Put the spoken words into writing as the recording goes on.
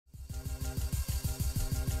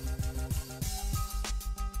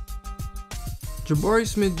Jabari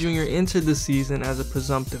Smith Jr. entered the season as a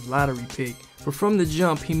presumptive lottery pick, but from the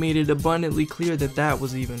jump he made it abundantly clear that that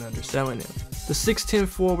was even underselling him. The 6'10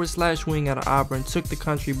 forward/wing out of Auburn took the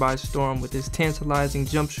country by storm with his tantalizing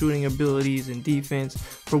jump shooting abilities and defense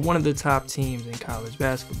for one of the top teams in college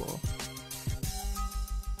basketball.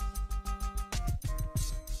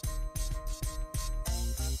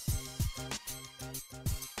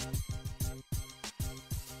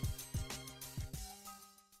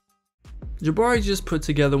 Jabari just put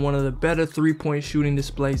together one of the better three-point shooting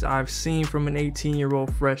displays I've seen from an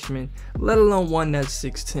 18-year-old freshman, let alone one that's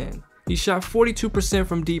 6'10". He shot 42%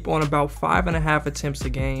 from deep on about 5.5 attempts a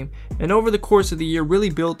game, and over the course of the year really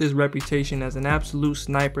built his reputation as an absolute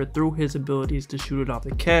sniper through his abilities to shoot it off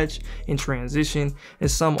the catch, in transition, and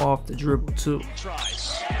some off the dribble too.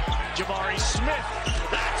 Jabari Smith,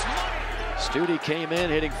 that's money. Studi came in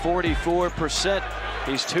hitting 44%.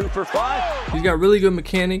 He's 2 for 5. He's got really good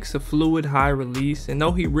mechanics, a fluid high release, and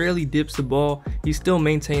though he rarely dips the ball, he still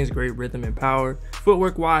maintains great rhythm and power.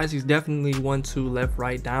 Footwork wise, he's definitely 1-2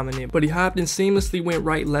 left-right dominant, but he hopped and seamlessly went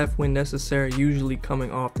right-left when necessary, usually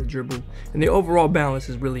coming off the dribble, and the overall balance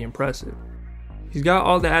is really impressive. He's got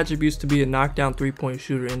all the attributes to be a knockdown three-point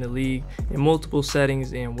shooter in the league in multiple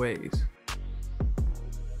settings and ways.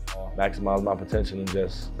 Maximize my potential and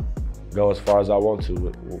just go as far as I want to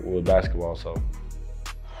with basketball. So.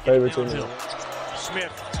 Favorite team.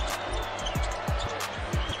 Smith.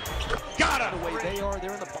 Got him! The way they are,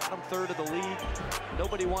 they're in the bottom third of the league.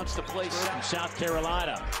 Nobody wants to play from South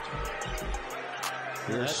Carolina.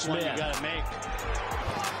 Here's Smith. One you gotta make.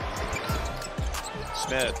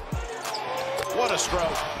 Smith. What a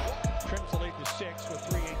stroke. Trims the lead to 6 with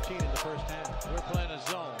 3:18 in the first half. We're playing a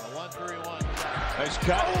zone, a 1-3-1. Nice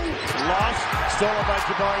cut. Lost. Stolen by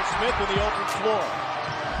Jabari Smith with the open floor.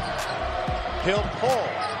 He'll pull.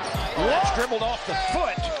 That's dribbled off the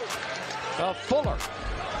foot of Fuller.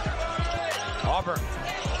 Auburn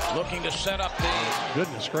looking to set up the...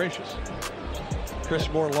 Goodness gracious. Chris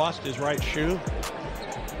Moore lost his right shoe.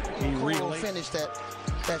 He really finished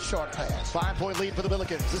that short pass. 5-point lead for the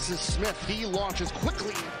Billikens. This is Smith. He launches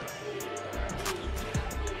quickly.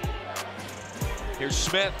 Here's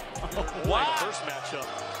Smith. Wow. First matchup.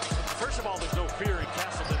 First of all, there's no fear in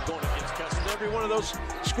Castleton going against Castleton. Every one of those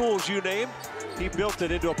schools you name, he built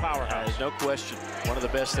it into a powerhouse. There's no question. One of the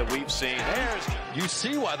best that we've seen. You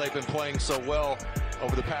see why they've been playing so well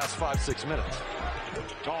over the past 5-6 minutes.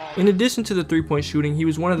 In addition to the three-point shooting, he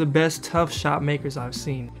was one of the best tough shot makers I've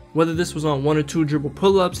seen. Whether this was on 1 or 2 dribble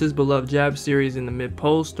pull-ups, his beloved jab series in the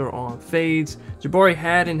mid-post, or on fades, Jabari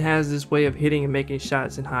had and has this way of hitting and making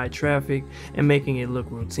shots in high traffic and making it look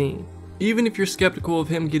routine. Even if you're skeptical of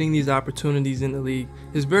him getting these opportunities in the league,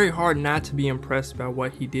 it's very hard not to be impressed by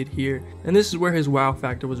what he did here, and this is where his wow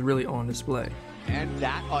factor was really on display. And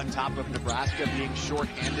that on top of Nebraska being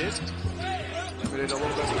short-handed. Limited a little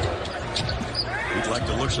bit. We'd like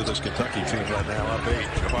the looks of this Kentucky team right now, up 8.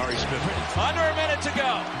 Jabari Smith. Under a minute to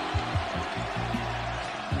go.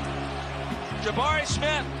 Jabari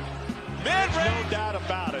Smith. Mid-range. No doubt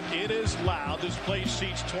about it. It is loud. This place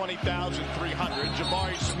seats 20,300.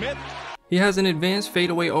 Jabari Smith. He has an advanced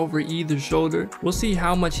fadeaway over either shoulder. We'll see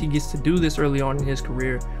how much he gets to do this early on in his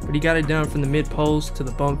career, but he got it done from the mid-post to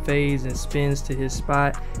the bump fades and spins to his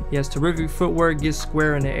spot. He has terrific footwork, gets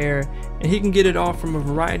square in the air, and he can get it off from a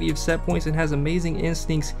variety of set points and has amazing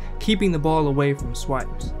instincts keeping the ball away from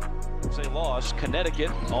swipes. They lost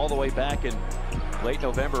Connecticut all the way back in late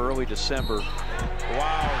November, early December.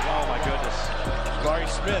 Wow, oh my goodness. Jabari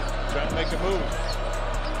Smith trying to make a move.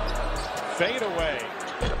 Fade away.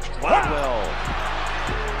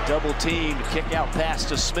 Wow. Double team, kick out pass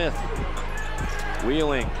to Smith.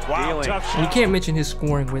 Wheeling, wheeling. And you can't mention his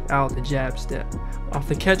scoring without the jab step. Off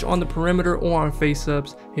the catch on the perimeter or on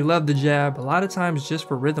face-ups, he loved the jab, a lot of times just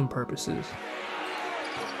for rhythm purposes.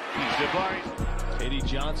 Jabari. Eddie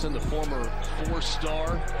Johnson, the former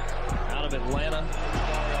 4-star out of Atlanta.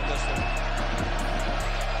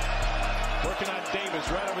 Working on Davis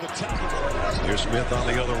right over the top of it. Here's Smith on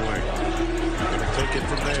the other wing. Gonna take it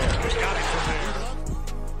from there. Got it from there.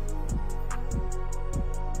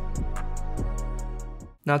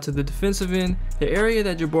 Now to the defensive end, the area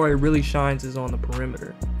that Jabari really shines is on the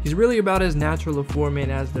perimeter. He's really about as natural a four-man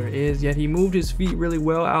as there is, yet he moved his feet really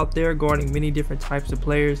well out there, guarding many different types of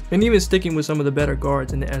players, and even sticking with some of the better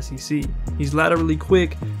guards in the SEC. He's laterally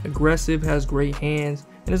quick, aggressive, has great hands,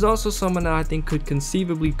 and is also someone that I think could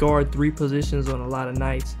conceivably guard 3 positions on a lot of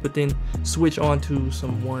nights, but then switch on to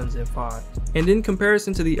some 1s and 5s. And in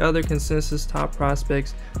comparison to the other consensus top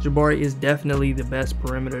prospects, Jabari is definitely the best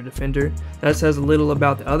perimeter defender. That says a little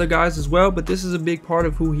about the other guys as well, but this is a big part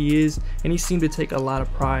of who he is, and he seemed to take a lot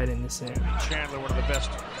of pride in this end. Chandler, one of the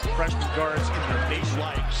best freshman guards in the nation.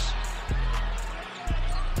 Likes.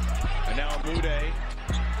 And now Mude.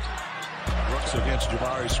 Brooks against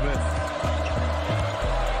Jabari Smith.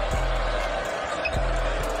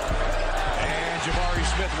 And Jabari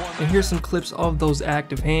Smith won. And here's some clips of those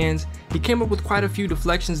active hands. He came up with quite a few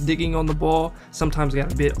deflections digging on the ball. Sometimes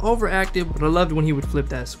got a bit overactive, but I loved when he would flip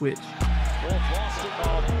that switch. Wolf lost the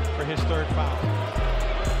ball for his 3rd foul.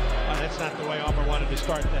 That's not the way Auburn wanted to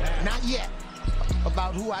start the half. Not yet.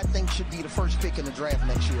 About who I think should be the first pick in the draft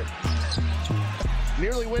next year.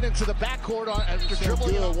 Nearly went into the backcourt after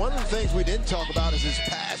dribbling. One of the things we didn't talk about is his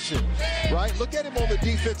passion, right? Look at him on the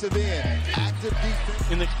defensive end. Active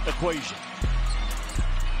defense In the equation.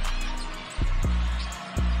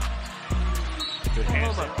 Good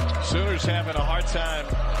hands there. Sooners having a hard time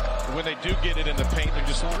when they do get it in the paint. They're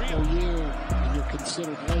just year and you're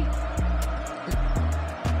considered late.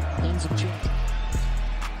 Things have changed.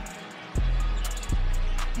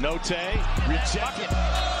 Note rejected.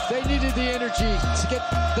 They needed the energy to get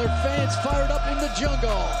their fans fired up in the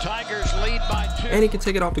jungle. Tigers lead by 2. And he can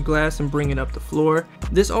take it off the glass and bring it up the floor.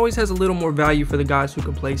 This always has a little more value for the guys who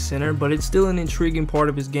can play center, but it's still an intriguing part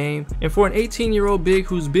of his game. And for an 18-year-old big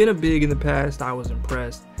who's been a big in the past, I was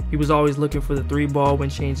impressed. He was always looking for the 3 ball when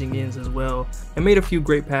changing ends as well, and made a few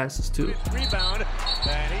great passes too. Rebound.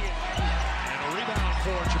 And a rebound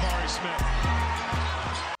for Jabari Smith.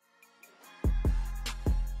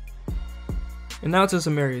 And now to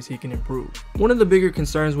some areas he can improve. One of the bigger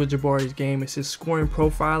concerns with Jabari's game is his scoring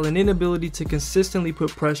profile and inability to consistently put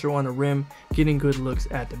pressure on the rim, getting good looks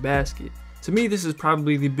at the basket. To me, this is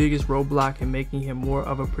probably the biggest roadblock in making him more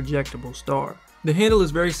of a projectable star. The handle is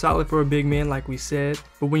very solid for a big man like we said,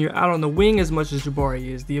 but when you're out on the wing as much as Jabari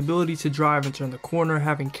is, the ability to drive and turn the corner,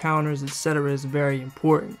 having counters, etc. is very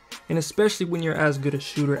important. And especially when you're as good a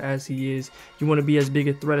shooter as he is, you want to be as big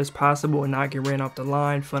a threat as possible and not get ran off the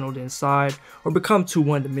line, funneled inside, or become too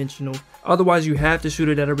one-dimensional. Otherwise you have to shoot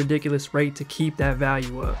it at a ridiculous rate to keep that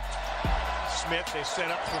value up. Smith, they set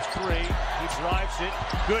up for 3. He drives it.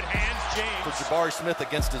 Good hands, James. for Jabari Smith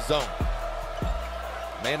against his zone.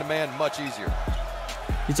 Man-to-man, much easier.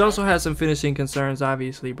 He's also had some finishing concerns,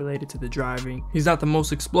 obviously related to the driving. He's not the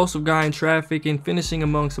most explosive guy in traffic, and finishing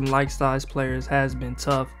among some like-sized players has been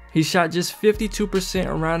tough. He shot just 52%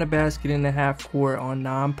 around the basket in the half court on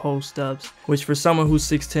non-post-ups, which for someone who's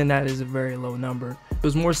 6'10", that is a very low number. It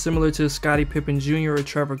was more similar to Scottie Pippen Jr. or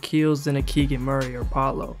Trevor Keels than a Keegan Murray or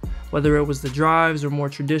Paolo. Whether it was the drives or more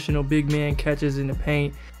traditional big man catches in the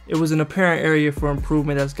paint, it was an apparent area for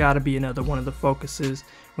improvement that's got to be another one of the focuses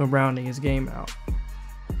when rounding his game out.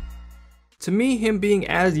 To me, him being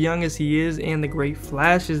as young as he is and the great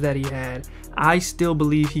flashes that he had, I still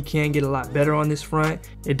believe he can get a lot better on this front.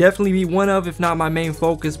 It'd definitely be one of, if not my main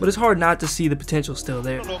focus, but it's hard not to see the potential still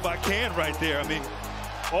there. I don't know if I can right there. I mean,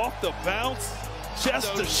 off the bounce,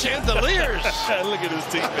 just the chandeliers. Look at his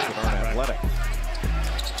team. Athletic.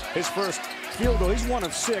 His first field goal, he's 1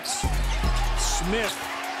 of 6. Smith,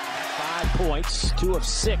 5 points, 2 of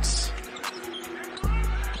 6.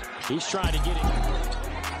 He's trying to get it.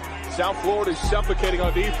 South Florida is suffocating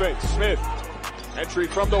on defense. Smith, entry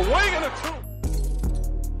from the wing and a 2.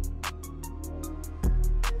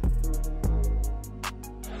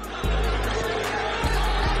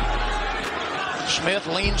 Smith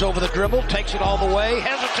leans over the dribble, takes it all the way,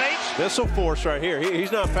 hesitates. This will force right here.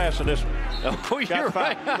 He's not passing this one. Oh, you're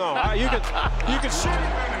right. No, you can see it.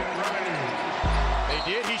 They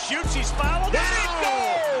did. He shoots. He's fouled. There he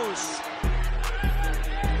goes.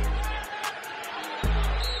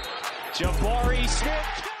 Jabari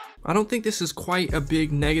Smith. I don't think this is quite a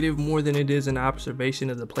big negative more than it is an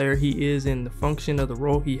observation of the player he is and the function of the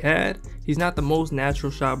role he had. He's not the most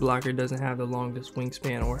natural shot blocker, doesn't have the longest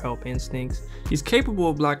wingspan or help instincts. He's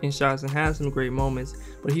capable of blocking shots and has some great moments,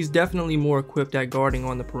 but he's definitely more equipped at guarding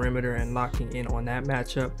on the perimeter and locking in on that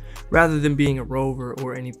matchup rather than being a rover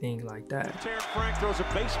or anything like that. Terrence Frank throws a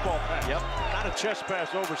baseball pass. Yep. Not a chest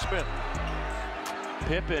pass over Smith.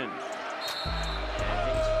 Pippen.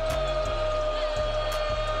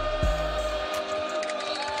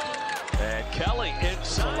 And Kelly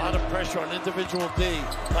inside. A lot of pressure on individual D.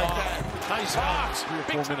 Like that. Nice box. 3 or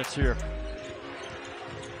 4 minutes here.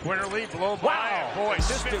 Quinterly blow by. Wow. Boy,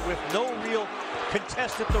 Consistent with no real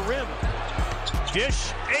contest at the rim.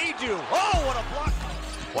 Dish, Adu. Oh, what a block.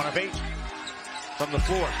 1 of 8. from the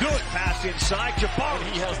floor. Good pass inside. Jabari.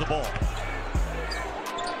 He has the ball.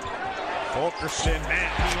 Fulkerson,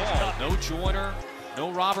 man. No Joyner,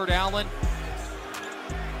 no Robert Allen.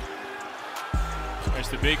 There's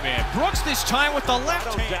the big man. Brooks this time with the left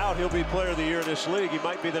hand. I don't doubt he'll be player of the year in this league. He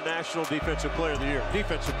might be the national defensive player of the year.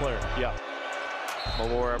 Defensive player, yeah.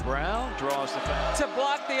 Melora Brown draws the foul. To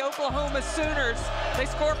block the Oklahoma Sooners. They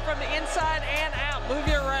score from the inside and out. Move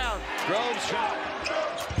you around. Groves shot.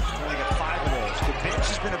 Only got 5 of those. The bench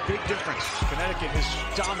has been a big difference. Connecticut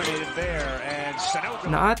has dominated there, and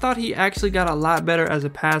Sanogo. Now, I thought he actually got a lot better as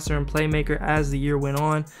a passer and playmaker as the year went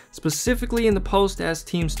on, specifically in the post as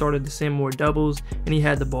teams started to send more doubles and he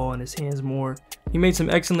had the ball in his hands more. He made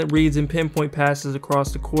some excellent reads and pinpoint passes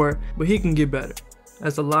across the court, but he can get better.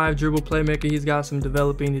 As a live dribble playmaker, he's got some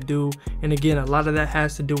developing to do, and again, a lot of that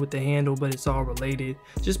has to do with the handle, but it's all related.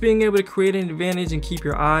 Just being able to create an advantage and keep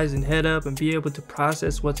your eyes and head up and be able to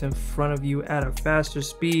process what's in front of you at a faster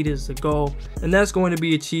speed is the goal, and that's going to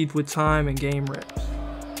be achieved with time and game reps.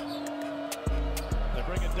 They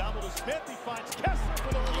bring it double to Smith. He finds Kessler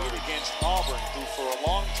for the lead against Auburn, who for a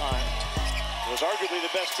long time was arguably the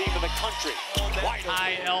best team in the country.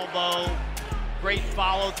 High elbow, great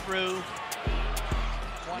follow through.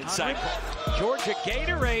 Inside. Georgia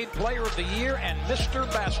Gatorade Player of the Year and Mr.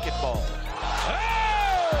 Basketball.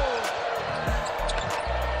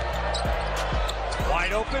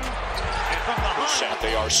 Wide open. And from behind.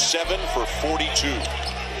 They are 7 for 42.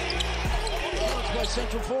 By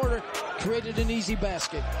Central Florida created an easy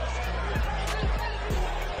basket.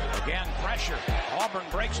 Again, pressure. Auburn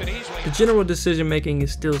breaks it easily. The general decision making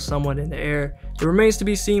is still somewhat in the air. It remains to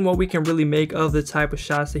be seen what we can really make of the type of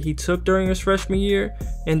shots that he took during his freshman year,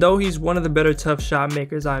 and though he's one of the better tough shot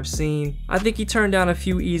makers I've seen, I think he turned down a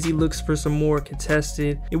few easy looks for some more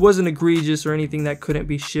contested. It wasn't egregious or anything that couldn't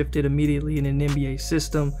be shifted immediately in an NBA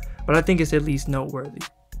system, but I think it's at least noteworthy.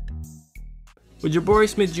 With Jabari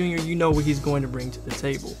Smith Jr., you know what he's going to bring to the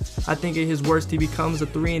table. I think at his worst he becomes a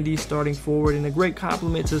 3-and-D starting forward and a great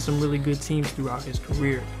complement to some really good teams throughout his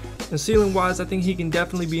career. And ceiling wise, I think he can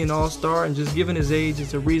definitely be an all-star, and just given his age,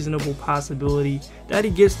 it's a reasonable possibility that he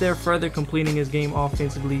gets there further completing his game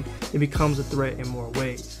offensively and becomes a threat in more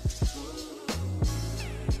ways.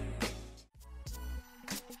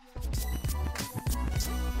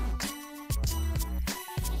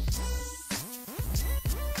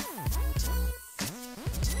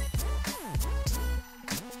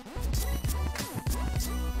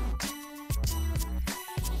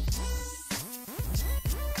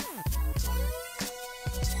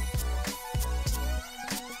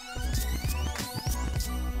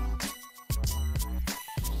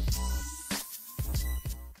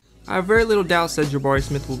 I have very little doubts that Jabari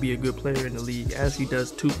Smith will be a good player in the league, as he does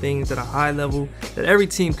two things at a high level that every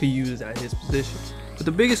team could use at his position. But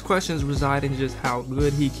the biggest questions reside in just how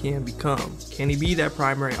good he can become. Can he be that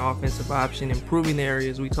primary offensive option, improving the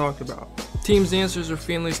areas we talked about? Teams' answers or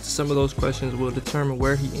feelings to some of those questions will determine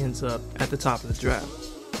where he ends up at the top of the draft.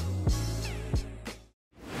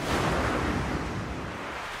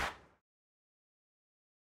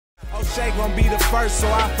 O'Shea gon' be the first, so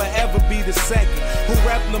I'll forever be the second. Who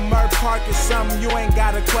rep Lamar Park is something you ain't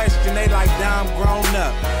got a question. They like, damn, grown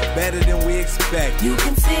up, better than we expect. You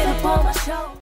can see it upon my show.